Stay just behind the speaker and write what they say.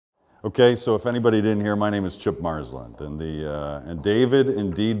Okay, so if anybody didn't hear, my name is Chip Marsland, and David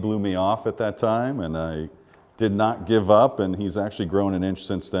indeed blew me off at that time, and I did not give up, and he's actually grown an inch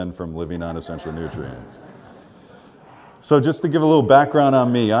since then from living on essential nutrients. So just to give a little background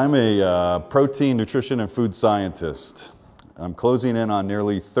on me, I'm a protein, nutrition, and food scientist. I'm closing in on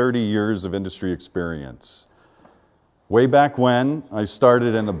nearly 30 years of industry experience. Way back when, I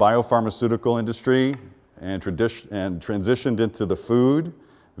started in the biopharmaceutical industry and transitioned into the food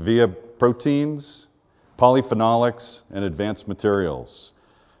via proteins, polyphenolics, and advanced materials.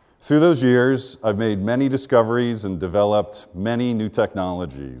 Through those years, I've made many discoveries and developed many new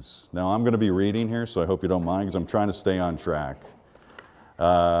technologies. Now, I'm going to be reading here, so I hope you don't mind, because I'm trying to stay on track.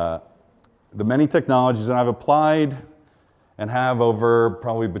 The many technologies that I've applied and have over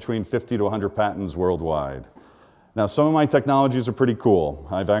probably between 50 to 100 patents worldwide. Now, some of my technologies are pretty cool.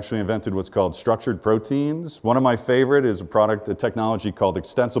 I've actually invented what's called structured proteins. One of my favorite is a technology called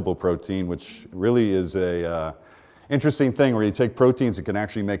extensible protein, which really is a interesting thing where you take proteins and can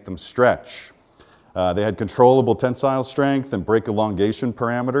actually make them stretch. They had controllable tensile strength and break elongation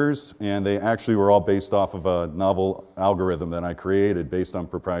parameters, and they actually were all based off of a novel algorithm that I created based on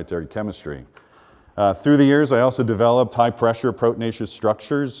proprietary chemistry. Through the years, I also developed high-pressure proteinaceous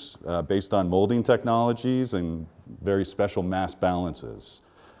structures based on molding technologies and very special mass balances.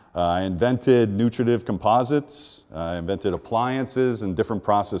 I invented nutritive composites, I invented appliances and different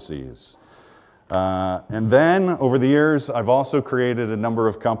processes. And then, over the years, I've also created a number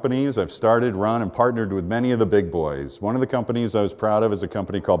of companies. I've started, run, and partnered with many of the big boys. One of the companies I was proud of is a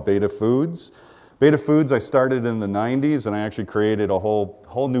company called Beta Foods. Beta Foods I started in the 90s, and I actually created a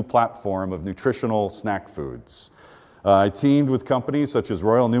whole new platform of nutritional snack foods. I teamed with companies such as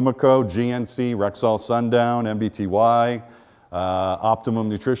Royal Numico, GNC, Rexall Sundown, MBTY, Optimum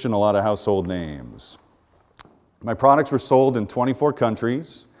Nutrition, a lot of household names. My products were sold in 24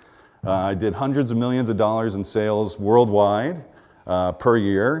 countries. I did hundreds of millions of dollars in sales worldwide per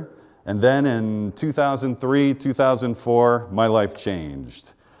year. And then in 2003, 2004, my life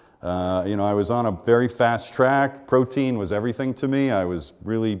changed. I was on a very fast track. Protein was everything to me. I was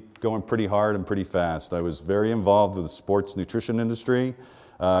really going pretty hard and pretty fast. I was very involved with the sports nutrition industry.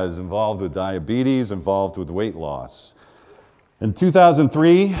 I was involved with diabetes, involved with weight loss. In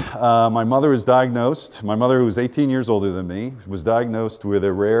 2003, my mother was diagnosed. My mother, who was 18 years older than me, was diagnosed with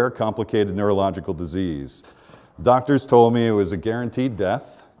a rare, complicated neurological disease. Doctors told me it was a guaranteed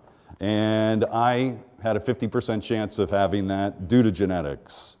death, and I had a 50% chance of having that due to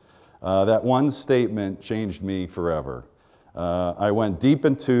genetics. That one statement changed me forever. I went deep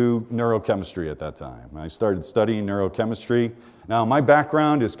into neurochemistry at that time. I started studying neurochemistry. Now, my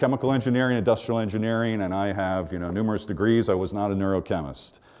background is chemical engineering, industrial engineering, and I have numerous degrees. I was not a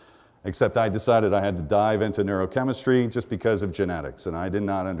neurochemist, except I decided I had to dive into neurochemistry just because of genetics. And I did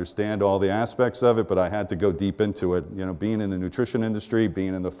not understand all the aspects of it, but I had to go deep into it. Being in the nutrition industry,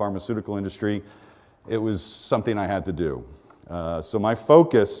 being in the pharmaceutical industry, it was something I had to do. So my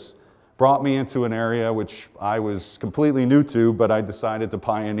focus brought me into an area which I was completely new to, but I decided to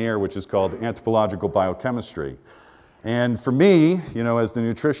pioneer, which is called anthropological biochemistry. And for me, as the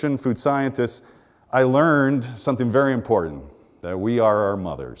nutrition food scientist, I learned something very important, that we are our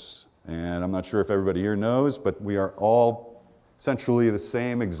mothers. And I'm not sure if everybody here knows, but we are all essentially the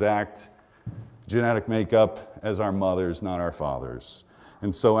same exact genetic makeup as our mothers, not our fathers.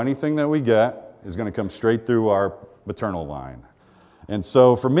 And so anything that we get is going to come straight through our maternal line. And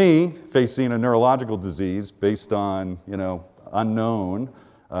so for me, facing a neurological disease based on, unknown,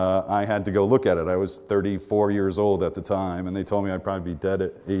 I had to go look at it. I was 34 years old at the time, and they told me I'd probably be dead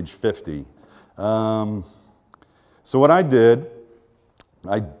at age 50. So what I did,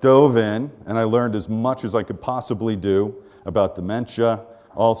 I dove in, and I learned as much as I could possibly do about dementia,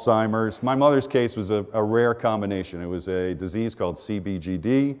 Alzheimer's. My mother's case was a rare combination. It was a disease called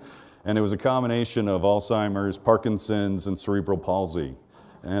CBGD, and it was a combination of Alzheimer's, Parkinson's, and cerebral palsy.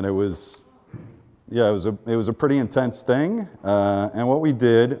 And it was a pretty intense thing. And what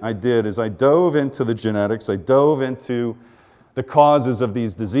I did is I dove into the genetics. I dove into the causes of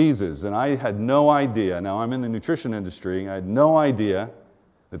these diseases. And I had no idea. Now, I'm in the nutrition industry. I had no idea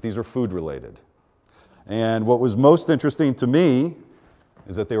that these were food related. And what was most interesting to me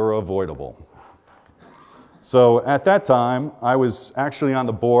is that they were avoidable. So at that time, I was actually on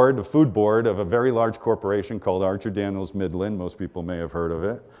the food board of a very large corporation called Archer Daniels Midland. Most people may have heard of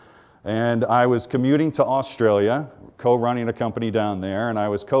it. And I was commuting to Australia, co-running a company down there, and I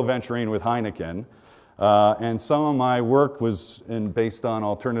was co-venturing with Heineken. And some of my work was based on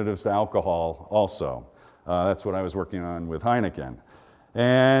alternatives to alcohol also. That's what I was working on with Heineken.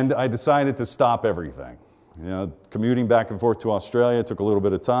 And I decided to stop everything. You know, commuting back and forth to Australia took a little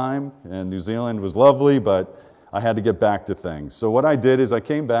bit of time, and New Zealand was lovely, but I had to get back to things. So what I did is I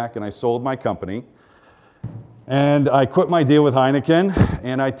came back and I sold my company, and I quit my deal with Heineken,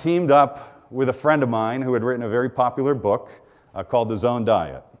 and I teamed up with a friend of mine who had written a very popular book called The Zone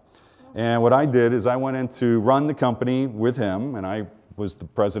Diet. And what I did is I went in to run the company with him, and I was the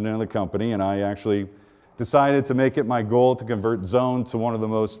president of the company, and I actually decided to make it my goal to convert Zone to one of the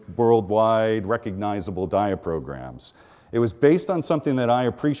most worldwide recognizable diet programs. It was based on something that I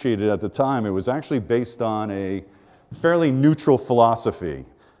appreciated at the time. It was actually based on a fairly neutral philosophy,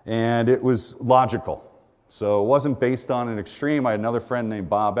 and it was logical. So it wasn't based on an extreme. I had another friend named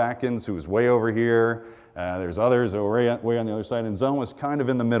Bob Atkins who was way over here. There's others that were way on the other side, and Zone was kind of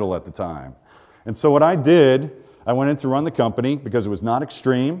in the middle at the time. And so what I did, I went in to run the company because it was not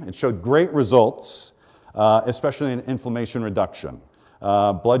extreme. It showed great results, especially in inflammation reduction.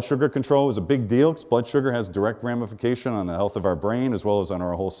 Blood sugar control was a big deal because blood sugar has direct ramification on the health of our brain as well as on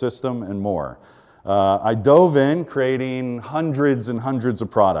our whole system and more. I dove in creating hundreds and hundreds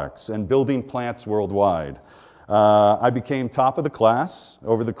of products and building plants worldwide. I became top of the class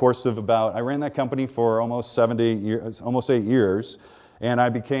over the course of I ran that company for almost 8 years, and I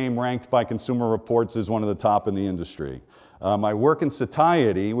became ranked by Consumer Reports as one of the top in the industry. My work in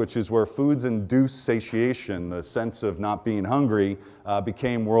satiety, which is where foods induce satiation, the sense of not being hungry,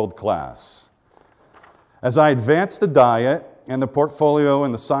 became world class. As I advanced the diet and the portfolio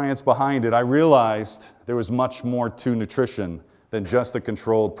and the science behind it, I realized there was much more to nutrition than just a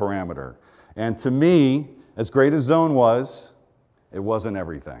controlled parameter. And to me, as great as Zone was, it wasn't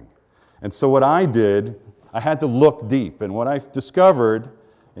everything. And so what I did, I had to look deep. And what I discovered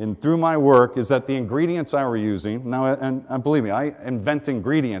through my work is that the ingredients I were using, now, and believe me, I invent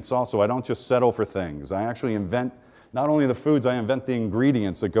ingredients also. I don't just settle for things. I actually invent not only the foods, I invent the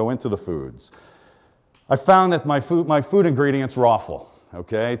ingredients that go into the foods. I found that my food ingredients were awful.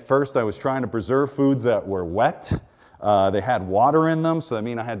 Okay? First, I was trying to preserve foods that were wet. They had water in them, so that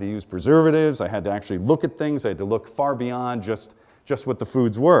means I had to use preservatives. I had to actually look at things. I had to look far beyond just what the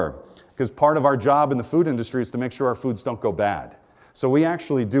foods were. Because part of our job in the food industry is to make sure our foods don't go bad. So we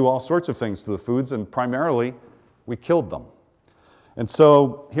actually do all sorts of things to the foods, and primarily, we killed them. And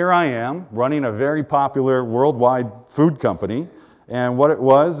so here I am, running a very popular worldwide food company, and what it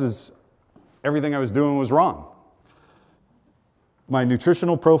was is everything I was doing was wrong. My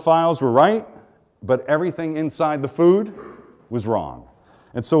nutritional profiles were right, but everything inside the food was wrong.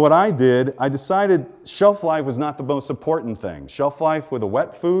 And so what I did, I decided shelf life was not the most important thing. Shelf life with a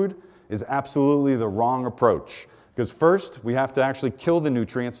wet food is absolutely the wrong approach. Because first, we have to actually kill the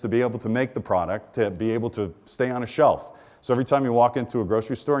nutrients to be able to make the product, to be able to stay on a shelf. So every time you walk into a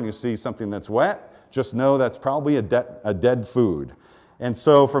grocery store and you see something that's wet, just know that's probably a dead food. And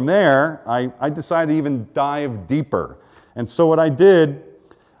so from there, I decided to even dive deeper. And so what I did,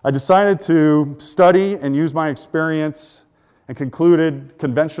 I decided to study and use my experience and concluded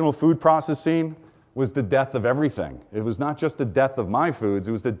conventional food processing was the death of everything. It was not just the death of my foods,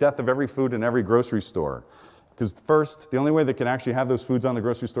 it was the death of every food in every grocery store. Because first, the only way they can actually have those foods on the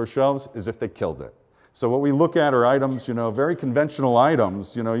grocery store shelves is if they killed it. So what we look at are items, very conventional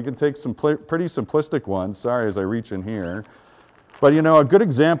items. You can take some pretty simplistic ones. Sorry as I reach in here. But a good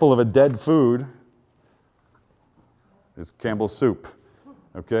example of a dead food is Campbell's soup.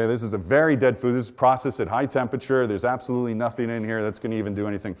 Okay, this is a very dead food. This is processed at high temperature. There's absolutely nothing in here that's going to even do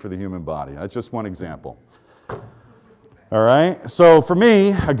anything for the human body. That's just one example. All right, so for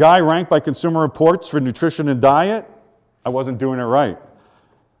me, a guy ranked by Consumer Reports for nutrition and diet, I wasn't doing it right.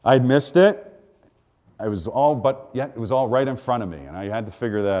 I'd missed it. Yet it was all right in front of me, and I had to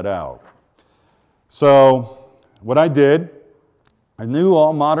figure that out. So what I did, I knew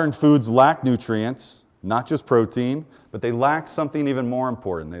all modern foods lack nutrients, not just protein, but they lacked something even more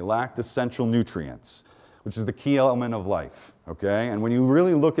important. They lacked essential nutrients, which is the key element of life, okay? And when you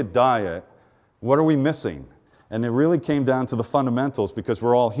really look at diet, what are we missing? And it really came down to the fundamentals because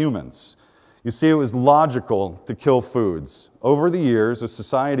we're all humans. You see, it was logical to kill foods. Over the years, a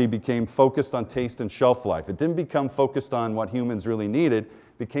society became focused on taste and shelf life. It didn't become focused on what humans really needed,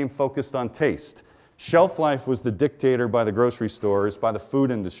 it became focused on taste. Shelf life was the dictator by the grocery stores, by the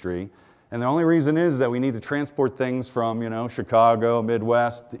food industry. And the only reason is that we need to transport things from, Chicago,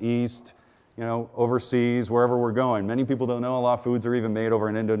 Midwest, East, overseas, wherever we're going. Many people don't know a lot of foods are even made over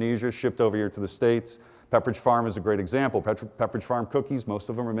in Indonesia, shipped over here to the States. Pepperidge Farm is a great example. Pepperidge Farm cookies, most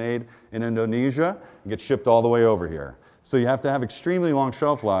of them are made in Indonesia and get shipped all the way over here. So you have to have extremely long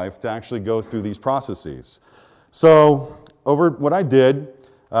shelf life to actually go through these processes. So what I did,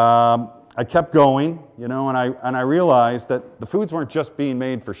 I kept going, and I realized that the foods weren't just being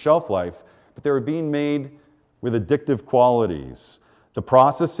made for shelf life, but they were being made with addictive qualities. The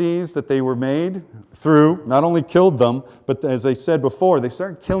processes that they were made through not only killed them, but as I said before, they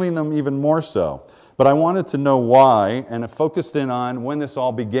started killing them even more so. But I wanted to know why, and it focused in on when this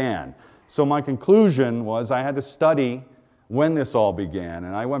all began. So my conclusion was I had to study when this all began,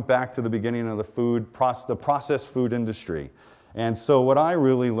 and I went back to the beginning of the processed food industry. And so what I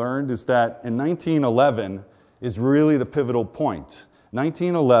really learned is that in 1911 is really the pivotal point.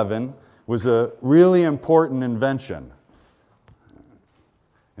 1911 was a really important invention.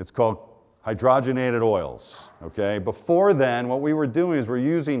 It's called hydrogenated oils, okay? Before then, what we were doing is we're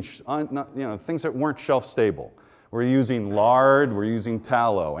using things that weren't shelf stable. We're using lard, we're using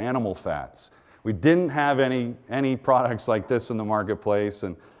tallow, animal fats. We didn't have any products like this in the marketplace,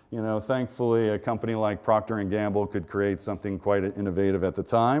 and thankfully a company like Procter & Gamble could create something quite innovative at the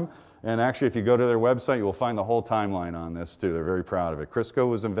time. And actually, if you go to their website, you will find the whole timeline on this too. They're very proud of it. Crisco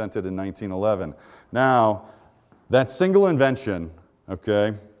was invented in 1911. Now, that single invention,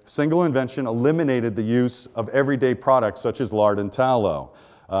 okay, eliminated the use of everyday products such as lard and tallow.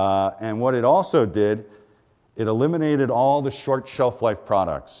 And what it also did, it eliminated all the short shelf life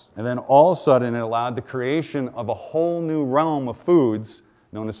products. And then all of a sudden, it allowed the creation of a whole new realm of foods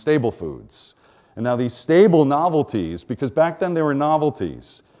known as staple foods. And now these stable novelties, because back then they were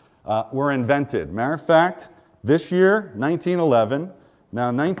novelties, were invented. Matter of fact, this year, 1911, now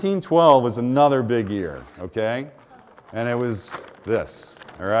 1912 was another big year, okay? And it was this,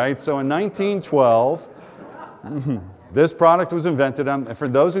 all right? So in 1912, this product was invented. And for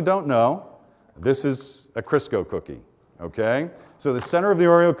those who don't know, this is a Crisco cookie, okay? So the center of the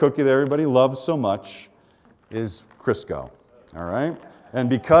Oreo cookie that everybody loves so much is Crisco, all right? And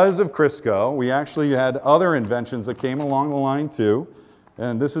because of Crisco, we actually had other inventions that came along the line too.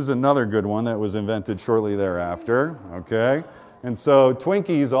 And this is another good one that was invented shortly thereafter, okay? And so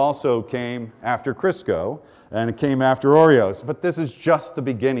Twinkies also came after Crisco, and it came after Oreos. But this is just the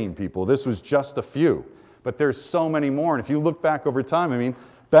beginning, people. This was just a few. But there's so many more. And if you look back over time, I mean,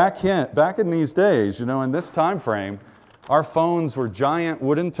 back in these days, in this time frame, our phones were giant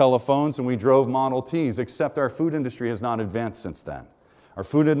wooden telephones, and we drove Model Ts, except our food industry has not advanced since then. Our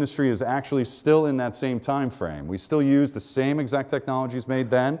food industry is actually still in that same time frame. We still use the same exact technologies made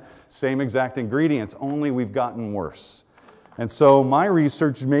then, same exact ingredients, only we've gotten worse. And so my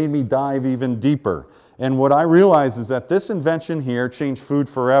research made me dive even deeper. And what I realized is that this invention here changed food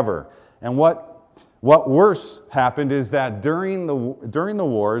forever. And what worse happened is that during the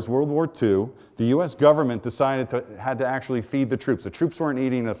wars, World War II, the US government had to actually feed the troops. The troops weren't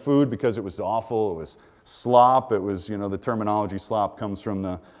eating the food because it was awful, it was slop. It was, the terminology slop comes from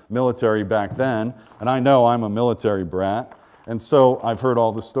the military back then. And I know I'm a military brat. And so I've heard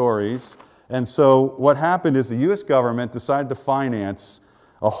all the stories. And so what happened is the US government decided to finance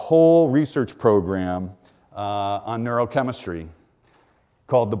a whole research program on neurochemistry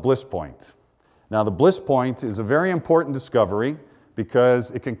called the Bliss Point. Now the Bliss Point is a very important discovery because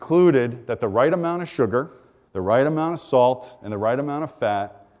it concluded that the right amount of sugar, the right amount of salt, and the right amount of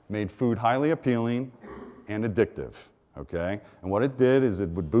fat made food highly appealing and addictive, okay? And what it did is it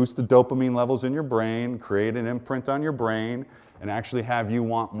would boost the dopamine levels in your brain, create an imprint on your brain, and actually have you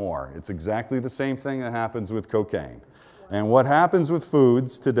want more. It's exactly the same thing that happens with cocaine. And what happens with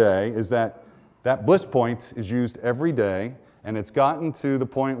foods today is that that Bliss Point is used every day, and it's gotten to the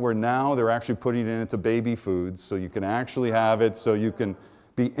point where now they're actually putting it into baby foods, so you can actually have it, so you can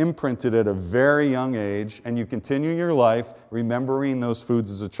be imprinted at a very young age, and you continue your life remembering those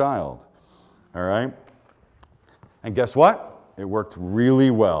foods as a child, all right? And guess what? It worked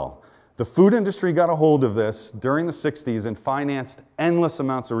really well. The food industry got a hold of this during the 60s and financed endless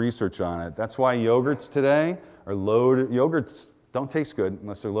amounts of research on it. That's why yogurts today are loaded. Yogurts don't taste good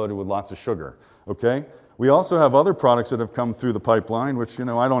unless they're loaded with lots of sugar, okay? We also have other products that have come through the pipeline, which,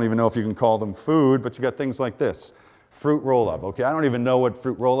 I don't even know if you can call them food, but you got things like this. Fruit roll-up, okay? I don't even know what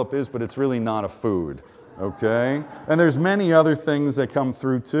fruit roll-up is, but it's really not a food, okay? And there's many other things that come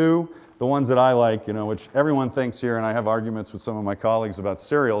through too. The ones that I like, which everyone thinks here, and I have arguments with some of my colleagues about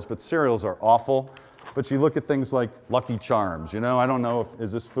cereals, but cereals are awful. But you look at things like Lucky Charms, I don't know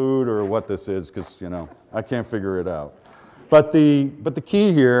is this food or what this is, because, I can't figure it out. But the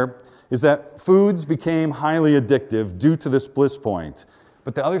key here is that foods became highly addictive due to this Bliss Point.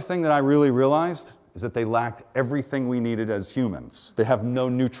 But the other thing that I really realized is that they lacked everything we needed as humans. They have no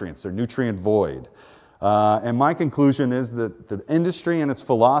nutrients, they're nutrient void. And my conclusion is that the industry and its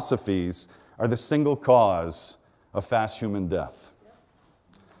philosophies are the single cause of fast human death.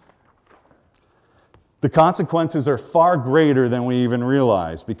 The consequences are far greater than we even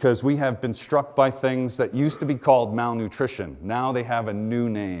realize because we have been struck by things that used to be called malnutrition. Now they have a new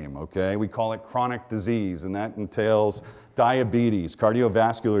name, okay? We call it chronic disease, and that entails diabetes,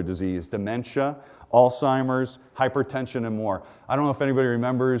 cardiovascular disease, dementia, Alzheimer's, hypertension, and more. I don't know if anybody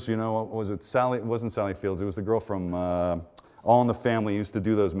remembers, you know, was it Sally? It wasn't Sally Fields. It was the girl from All in the Family used to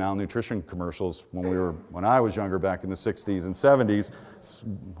do those malnutrition commercials when I was younger, back in the 60s and 70s.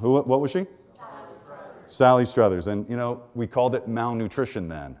 What was she? Sally Struthers, and you know, we called it malnutrition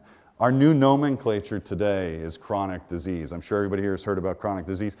then. Our new nomenclature today is chronic disease. I'm sure everybody here has heard about chronic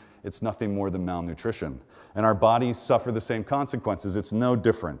disease. It's nothing more than malnutrition. And our bodies suffer the same consequences. It's no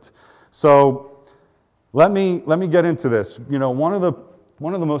different. So let me get into this. You know, one of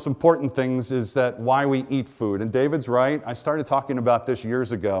the most important things is that why we eat food. And David's right. I started talking about this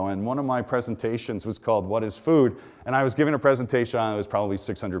years ago, and one of my presentations was called What is Food? And I was giving a presentation, it was probably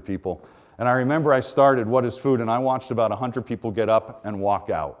 600 people. And I remember I started, What is Food? And I watched about 100 people get up and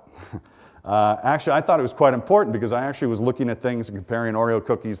walk out. Actually, I thought it was quite important because I actually was looking at things and comparing Oreo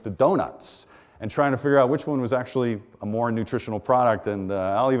cookies to donuts and trying to figure out which one was actually a more nutritional product. And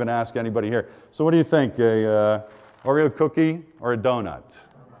I'll even ask anybody here. So what do you think, a Oreo cookie or a donut?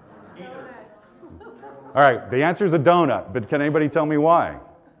 All right, the answer is a donut, but can anybody tell me why?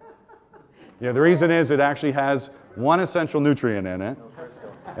 Yeah, the reason is it actually has one essential nutrient in it.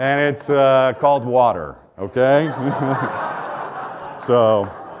 And it's called water, okay?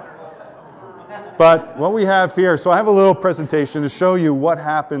 But what we have here, so I have a little presentation to show you what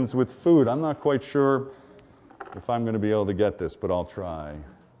happens with food. I'm not quite sure if I'm going to be able to get this, but I'll try.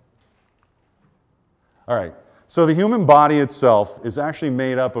 All right, so the human body itself is actually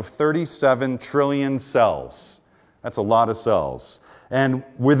made up of 37 trillion cells. That's a lot of cells. And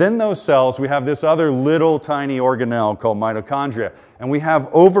within those cells, we have this other little tiny organelle called mitochondria. And we have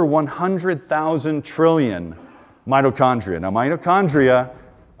over 100,000 trillion mitochondria. Now, mitochondria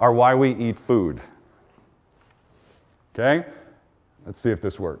are why we eat food. Okay? Let's see if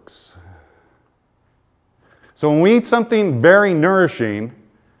this works. So when we eat something very nourishing,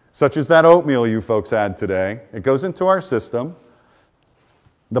 such as that oatmeal you folks had today, it goes into our system.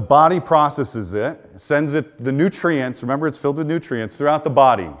 The body processes it, sends it the nutrients, remember it's filled with nutrients, throughout the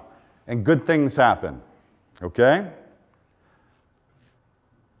body, and good things happen, okay?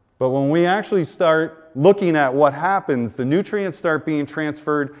 But when we actually start looking at what happens, the nutrients start being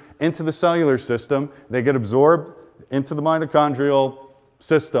transferred into the cellular system, they get absorbed into the mitochondrial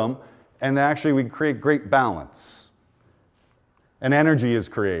system, and actually we create great balance, and energy is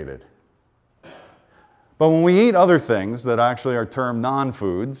created. But when we eat other things that actually are termed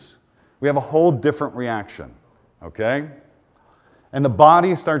non-foods, we have a whole different reaction, okay? And the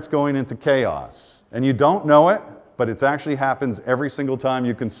body starts going into chaos. And you don't know it, but it actually happens every single time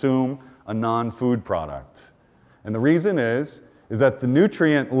you consume a non-food product. And the reason is that the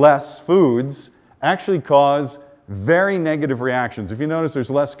nutrient-less foods actually cause very negative reactions. If you notice,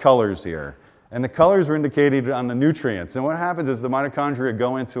 there's less colors here. And the colors are indicated on the nutrients. And what happens is the mitochondria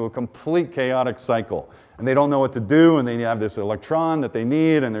go into a complete chaotic cycle. And they don't know what to do, and they have this electron that they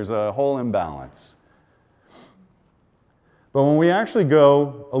need, and there's a whole imbalance. But when we actually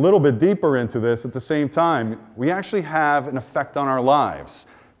go a little bit deeper into this at the same time, we actually have an effect on our lives.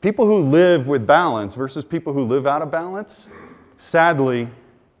 People who live with balance versus people who live out of balance, sadly,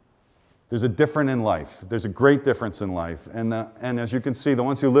 there's a difference in life. There's a great difference in life. And as you can see, the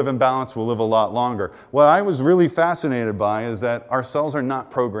ones who live in balance will live a lot longer. What I was really fascinated by is that our cells are not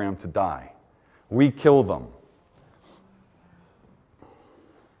programmed to die. We kill them.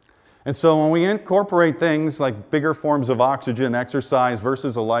 And so when we incorporate things like bigger forms of oxygen, exercise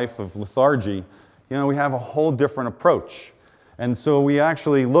versus a life of lethargy, you know, we have a whole different approach. And so we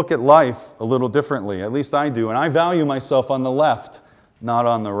actually look at life a little differently. At least I do. And I value myself on the left, not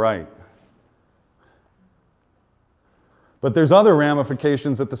on the right. But there's other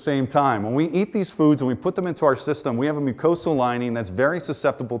ramifications at the same time. When we eat these foods and we put them into our system, we have a mucosal lining that's very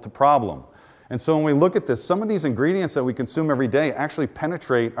susceptible to problem. And so when we look at this, some of these ingredients that we consume every day actually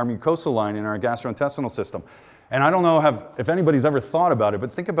penetrate our mucosal lining in our gastrointestinal system. And I don't know if anybody's ever thought about it,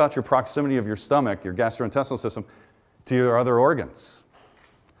 but think about your proximity of your stomach, your gastrointestinal system, to your other organs.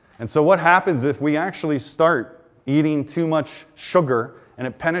 And so what happens if we actually start eating too much sugar and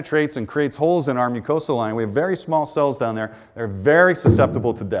it penetrates and creates holes in our mucosal lining? We have very small cells down there. They're very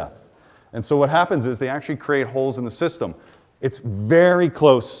susceptible to death. And so what happens is they actually create holes in the system. It's very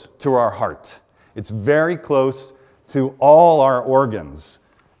close to our heart. It's very close to all our organs.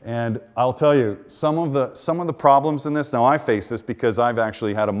 And I'll tell you, some of the problems in this, now I face this because I've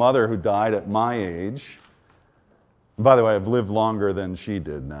actually had a mother who died at my age. By the way, I've lived longer than she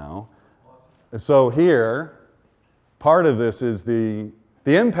did now. So here, part of this is the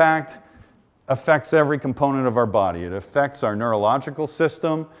impact affects every component of our body. It affects our neurological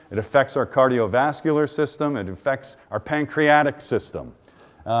system, it affects our cardiovascular system, it affects our pancreatic system.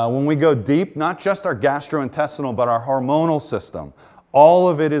 When we go deep, not just our gastrointestinal, but our hormonal system, all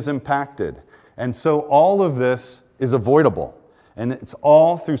of it is impacted. And so all of this is avoidable. And it's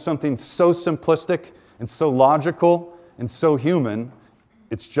all through something so simplistic and so logical and so human.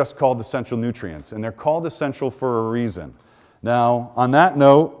 It's just called essential nutrients. And they're called essential for a reason. Now, on that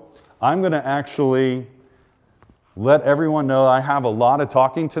note, I'm going to actually let everyone know I have a lot of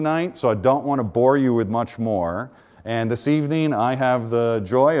talking tonight, so I don't want to bore you with much more. And this evening, I have the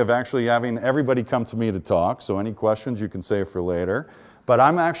joy of actually having everybody come to me to talk, so any questions you can save for later. But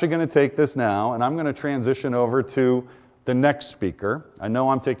I'm actually going to take this now, and I'm going to transition over to the next speaker. I know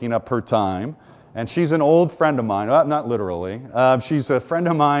I'm taking up her time, and she's an old friend of mine, well, not literally. She's a friend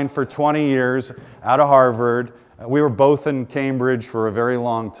of mine for 20 years out of Harvard. We were both in Cambridge for a very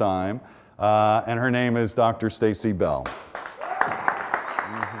long time, and her name is Dr. Stacy Bell.